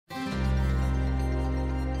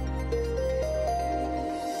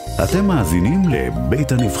אתם מאזינים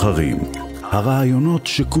לבית הנבחרים, הרעיונות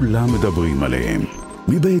שכולם מדברים עליהם,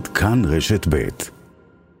 מבית כאן רשת בית.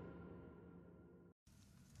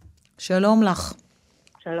 שלום לך.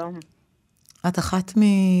 שלום. את אחת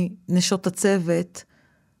מנשות הצוות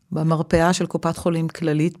במרפאה של קופת חולים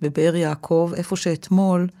כללית בבאר יעקב, איפה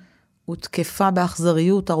שאתמול הותקפה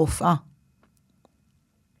באכזריות הרופאה.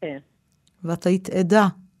 כן. ואת היית עדה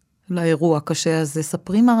לאירוע הקשה הזה.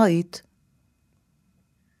 ספרי מה ראית.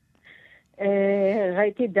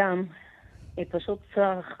 ראיתי דם. היא פשוט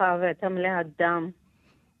צרחה והייתה מלאה דם.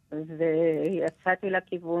 ויצאתי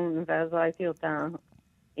לכיוון ואז ראיתי אותה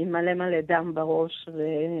עם מלא דם בראש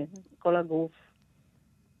וכל הגוף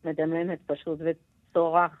מדממת פשוט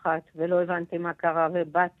וצורחת ולא הבנתי מה קרה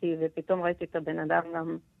ובאתי ופתאום ראיתי את הבן אדם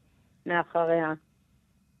גם מאחריה.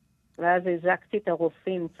 ואז הזקתי את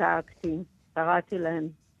הרופאים, צעקתי, קראתי להם,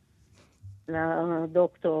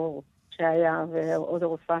 לדוקטור שהיה ועוד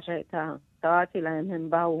רופאה שהייתה, קראתי להם, הם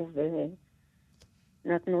באו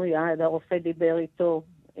ונתנו יד, הרופא דיבר איתו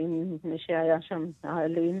עם מי שהיה שם,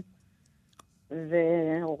 האלים,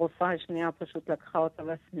 והרופאה השנייה פשוט לקחה אותה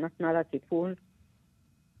ונתנה לה טיפול,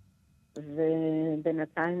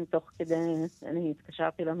 ובינתיים תוך כדי אני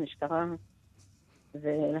התקשרתי למשטרה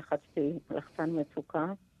ולחצתי לחצן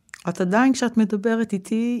מצוקה. את עדיין, כשאת מדברת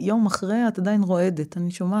איתי, יום אחרי, את עדיין רועדת,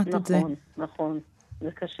 אני שומעת את זה. נכון,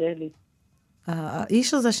 זה קשה לי.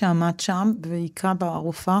 האיש הזה שעמד שם, והיכה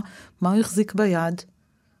ברופאה, מה הוא החזיק ביד?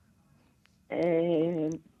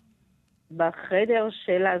 בחדר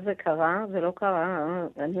שלה זה קרה, זה לא קרה,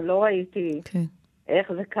 אני לא ראיתי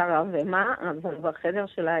איך זה קרה ומה, אבל בחדר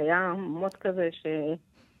שלה היה מוט כזה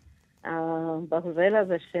שהברזל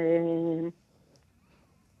הזה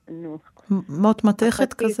מוט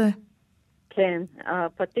מתכת כזה? כן,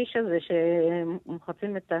 הפטיש הזה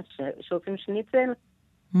שמוחצים שעושים שניצל,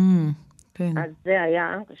 כן. אז זה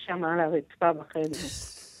היה שם על הרצפה בחדר,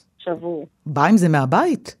 שבור. בא עם זה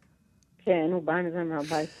מהבית? כן, הוא בא עם זה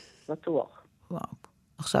מהבית, בטוח. וואו.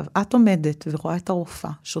 עכשיו, את עומדת ורואה את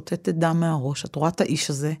הרופאה, שותתת דם מהראש, את רואה את האיש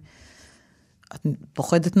הזה, את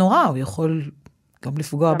פוחדת נורא, הוא יכול גם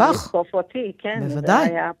לפגוע בך. גם לתקוף אותי, כן. בוודאי.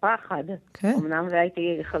 זה היה פחד. כן. אמנם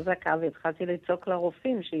והייתי חזקה והתחלתי לצעוק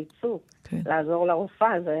לרופאים שיצאו, כן. לעזור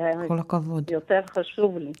לרופאה, זה היה כל הכבוד. יותר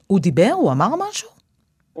חשוב לי. הוא דיבר? הוא אמר משהו?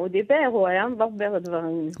 הוא דיבר, הוא היה מברבר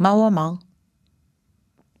דברים. מה הוא אמר?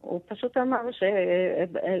 הוא פשוט אמר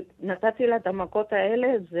שנתתי לה את המכות האלה,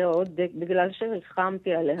 זה עוד בגלל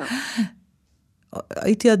שריחמתי עליה.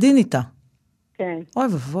 הייתי עדין איתה. כן. אוי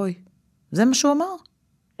ובוי. זה מה שהוא אמר?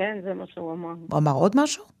 כן, זה מה שהוא אמר. הוא אמר עוד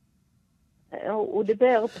משהו? הוא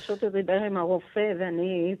דיבר, פשוט הוא דיבר עם הרופא,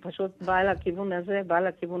 ואני פשוט באה לכיוון הזה, באה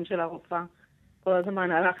לכיוון של הרופאה. כל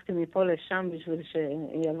הזמן הלכתי מפה לשם בשביל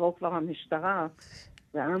שיבוא כבר המשטרה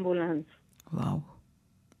והאמבולנס. וואו.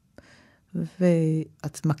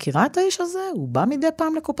 ואת מכירה את האיש הזה? הוא בא מדי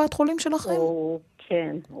פעם לקופת חולים שלכם?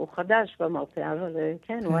 כן, הוא חדש במרפאה, אבל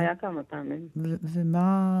כן, הוא היה כמה פעמים.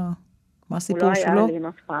 ומה הסיפור שלו? הוא לא היה לי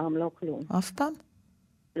אף פעם, לא כלום. אף פעם?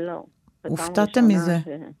 לא. הופתעתם מזה?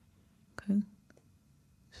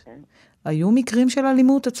 כן. היו מקרים של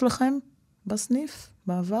אלימות אצלכם בסניף,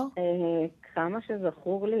 בעבר? כמה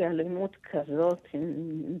שזכור לי, אלימות כזאת, עם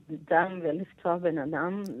דם ולפצוע בן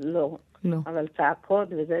אדם, לא. לא. אבל צעקות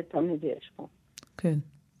וזה תמיד יש פה. כן,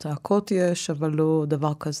 צעקות יש, אבל לא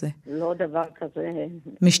דבר כזה. לא דבר כזה.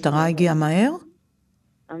 משטרה הגיעה מהר?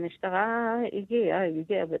 המשטרה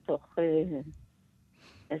הגיעה בתוך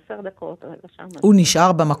 10 דקות. הוא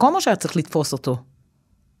נשאר במקום או שהיה צריך לתפוס אותו?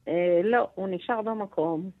 לא, הוא נשאר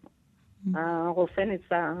במקום. הרופא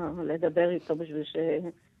ניסה לדבר איתו בשביל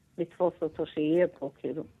לתפוס אותו, שיהיה פה,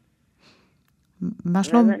 כאילו. מה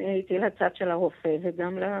שלום? ואז אני הייתי לצד של הרופא,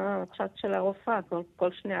 וגם לצד של הרופאה.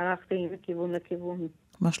 כל שנייה הלכתי מכיוון לכיוון.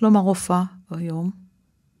 מה שלום הרופאה היום?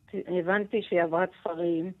 הבנתי שהיא עברה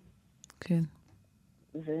ספרים. כן.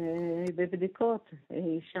 והיא בבדיקות.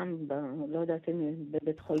 היא שם, לא יודעת אם היא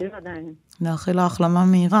בבית חולים עדיין. נאחל לה החלמה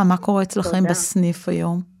מהירה. מה קורה אצלכם תודה. בסניף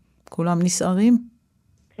היום? כולם נסערים?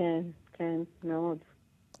 כן, כן, מאוד.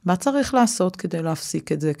 מה צריך לעשות כדי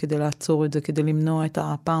להפסיק את זה, כדי לעצור את זה, כדי למנוע את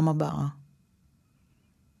הפעם הבאה?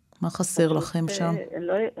 מה חסר לכם שם?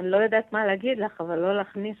 לא יודעת מה להגיד לך, אבל לא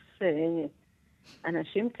להכניס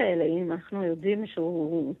אנשים כאלה, אם אנחנו יודעים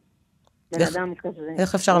שהוא בן אדם כזה.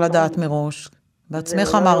 איך אפשר לדעת מראש?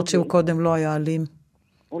 בעצמך אמרת שהוא קודם לא היה אלים.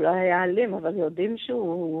 הוא לא היה אלים, אבל יודעים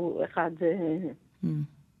שהוא אחד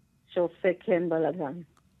שעושה כן בלגן.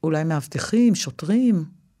 אולי מאבטחים, שוטרים?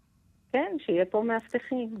 כן, שיהיה פה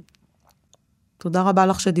מאבטחים. תודה רבה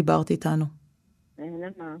לך שדיברת איתנו. אין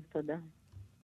מה, תודה.